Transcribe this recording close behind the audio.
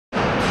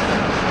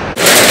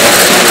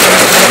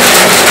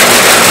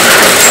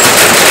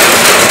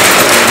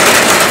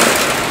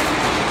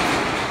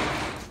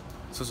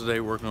today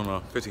working on a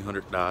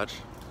 1500 Dodge,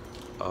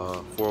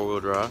 four-wheel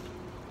drive.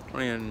 I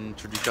want to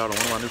introduce y'all to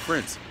one of my new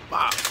friends,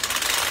 Bob.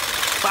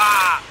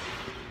 Bob!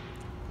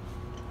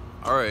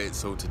 Alright,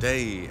 so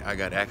today I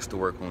got asked to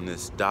work on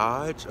this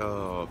Dodge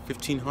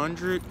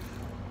 1500.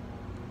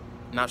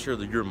 Not sure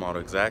the year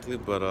model exactly,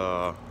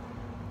 but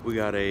we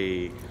got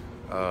a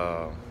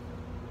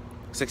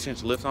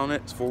 6-inch lift on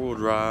it. It's four-wheel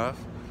drive,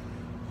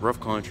 rough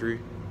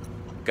country.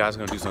 Guys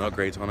gonna do some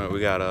upgrades on it.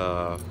 We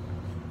got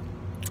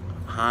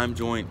Heim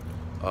joint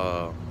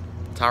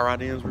tie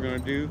rod ends we're gonna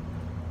do,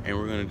 and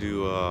we're gonna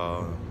do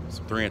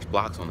some 3-inch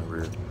blocks on the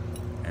rear.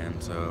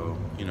 And so,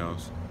 you know,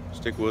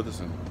 stick with us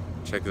and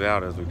check it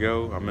out as we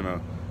go. I'm in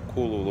a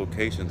cool little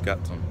location. It's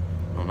got some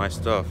nice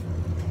stuff,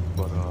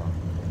 but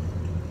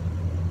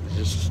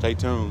just stay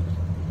tuned.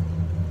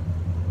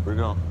 We're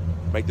gonna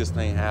make this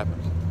thing happen.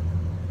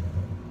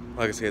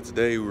 Like I said,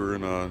 today we're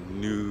in a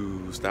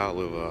new style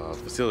of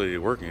facility to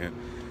work in,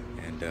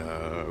 and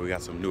we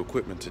got some new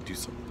equipment to do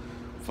some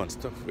fun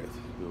stuff with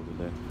over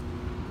there.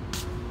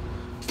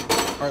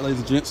 All right, ladies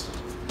and gents,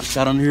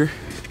 got under here,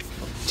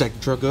 check the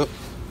truck up.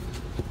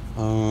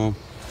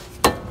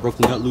 Broke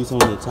the nut loose on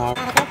the tire.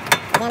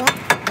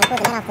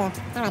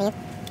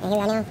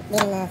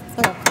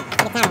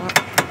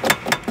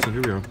 So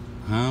here we are,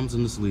 Heims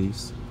in the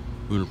sleeves.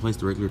 We're gonna replace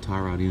the regular tie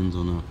rod ends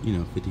on a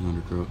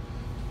 1500 truck,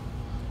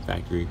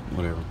 factory,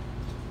 whatever.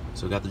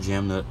 So got the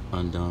jam nut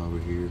undone over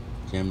here.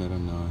 Jam nut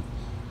undone.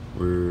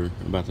 We're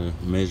about to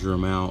measure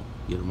them out,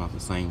 get them out the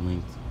same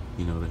length,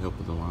 to help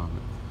with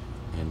alignment.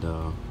 And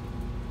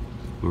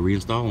we'll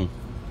reinstall them.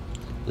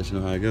 Let you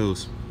know how it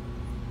goes.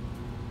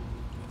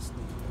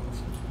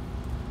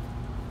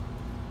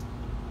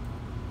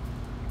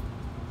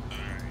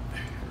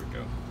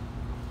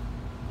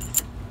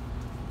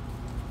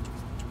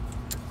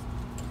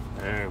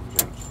 There we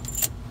go.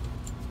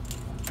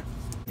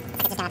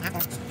 I just got it. I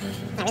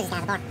really just got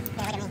the bar.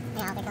 Yeah, look at me.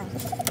 Yeah, I'll be cool.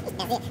 That's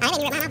it. I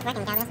didn't even rip my mouth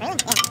working down this. Really?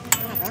 Yeah.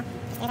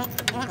 That's well. Just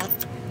do that way.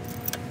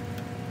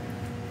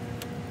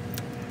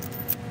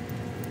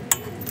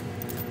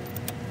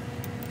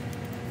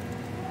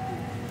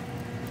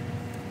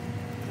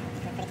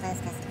 We're pretty close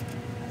because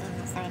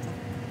I'm starting to.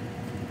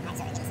 Alright,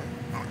 so we're getting some.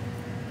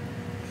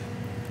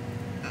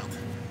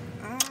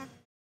 Alright.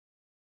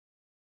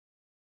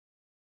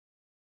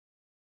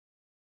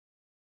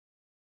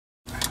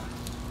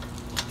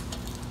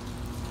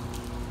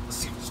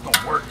 See if it's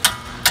gonna work.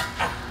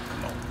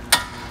 Come on.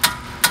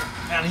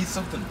 Man, I need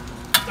something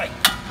like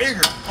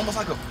bigger, almost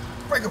like a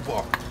breaker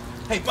bar.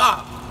 Hey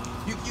Bob,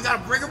 you got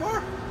a breaker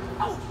bar?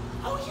 Oh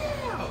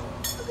yeah.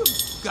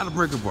 Got a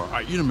breaker bar. All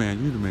right, you're the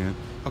man. You're the man.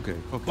 Okay.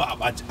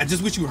 Bob, I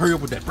just wish you would hurry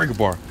up with that breaker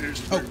bar.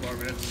 Here's the breaker bar,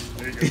 man.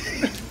 There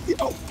you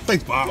go. Oh,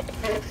 thanks, Bob.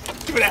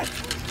 Give me that.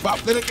 Bob,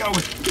 let it go.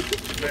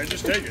 Man,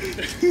 just take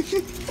it.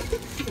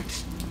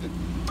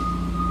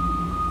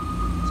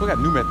 So we got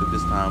a new method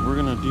this time. We're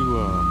gonna do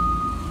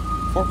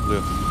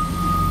forklift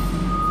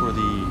for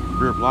the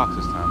rear blocks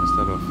this time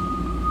instead of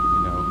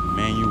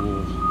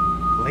manual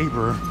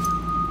labor.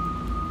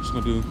 Just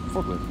gonna do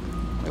forklift.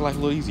 Make life a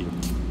little easier.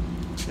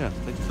 Yeah,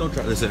 don't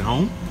try this at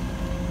home.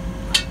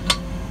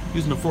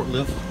 Using the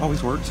forklift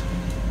always works.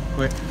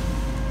 Wait,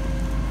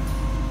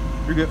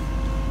 you're good.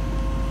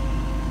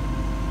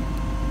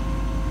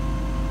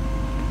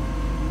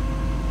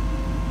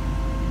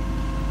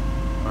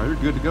 All right, you're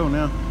good to go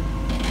now.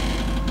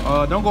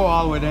 Don't go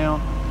all the way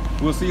down.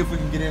 We'll see if we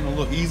can get in a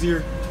little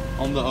easier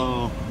on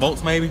the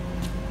bolts, maybe.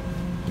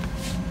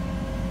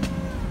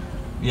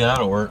 Yeah,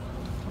 that'll work.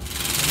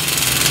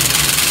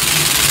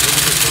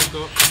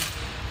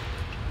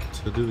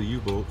 To do the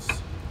U-bolts.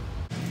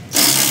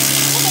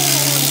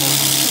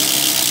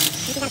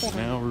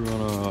 Now we're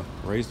gonna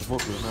raise the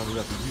forklift. Now we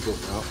got the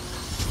U-bolts out.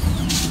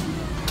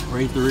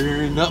 Raise the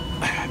rear end up.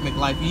 Make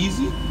life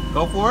easy.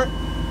 Go for it.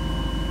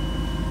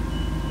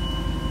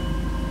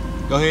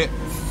 Go ahead.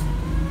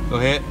 Go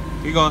ahead.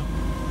 Keep going.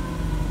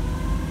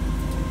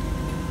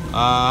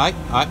 Alright,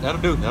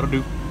 that'll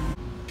do.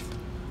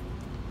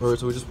 Alright,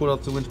 so we just pulled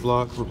out the 2-inch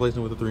block,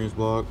 replacing it with a 3-inch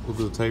block. We'll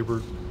do the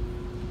taper.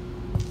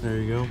 There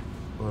you go.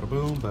 Bada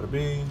boom, bada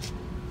bing.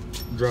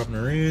 Dropping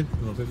her in. You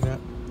wanna pick that?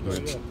 Go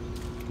ahead.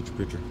 Get your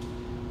picture.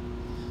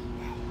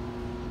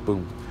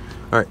 Boom.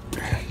 Alright,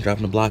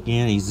 dropping the block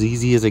in as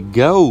easy as it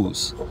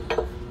goes. A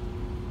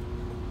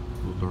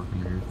little dark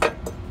in here.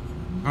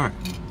 Alright,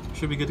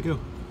 should be good to go.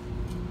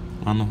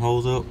 Line the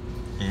holes up,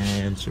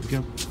 and should we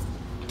go.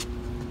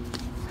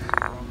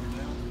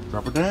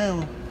 Drop her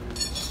down.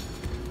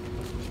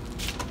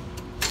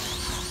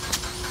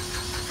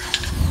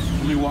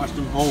 Let me watch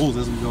them holes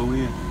as we go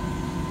in.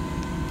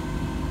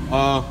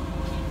 Hold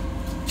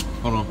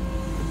on.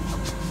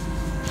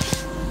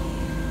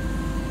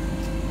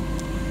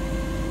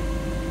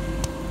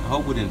 I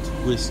hope we didn't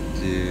twist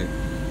it.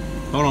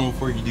 Hold on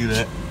before you do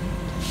that.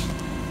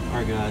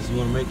 Alright guys, you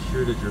want to make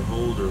sure that your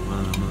holes are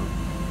lining up.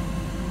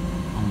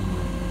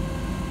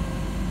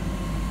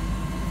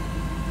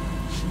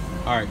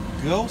 Alright,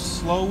 go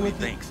slow with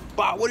things.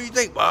 Bob, what do you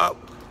think, Bob?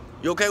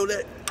 You okay with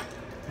that?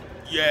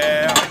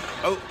 Yeah.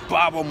 Oh,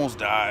 Bob almost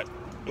died.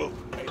 Oh,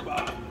 hey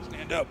Bob,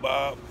 stand Get up,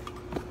 Bob.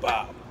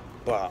 Bob.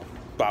 Bob.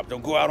 Bob,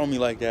 don't go out on me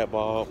like that,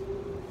 Bob.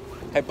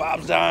 Hey,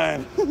 Bob's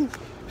dying.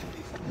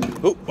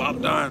 Oh,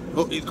 Bob's dying.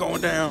 Oh, he's going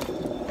down.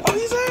 Oh,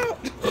 he's out.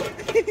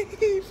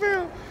 He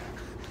fell.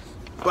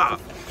 Bob.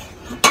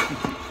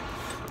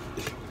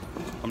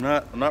 I'm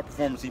not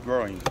performing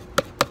CPR on you.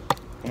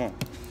 Come on.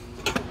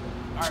 All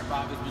right,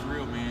 Bob, this was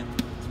real, man.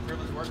 It's a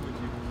privilege working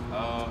with you.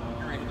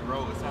 You're ready to hit the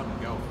road. It's time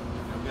to go.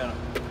 We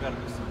gotta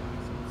do some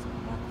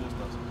more cool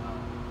stuff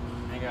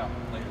sometime. Hang out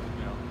later,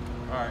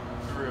 All right,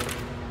 for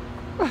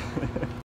real.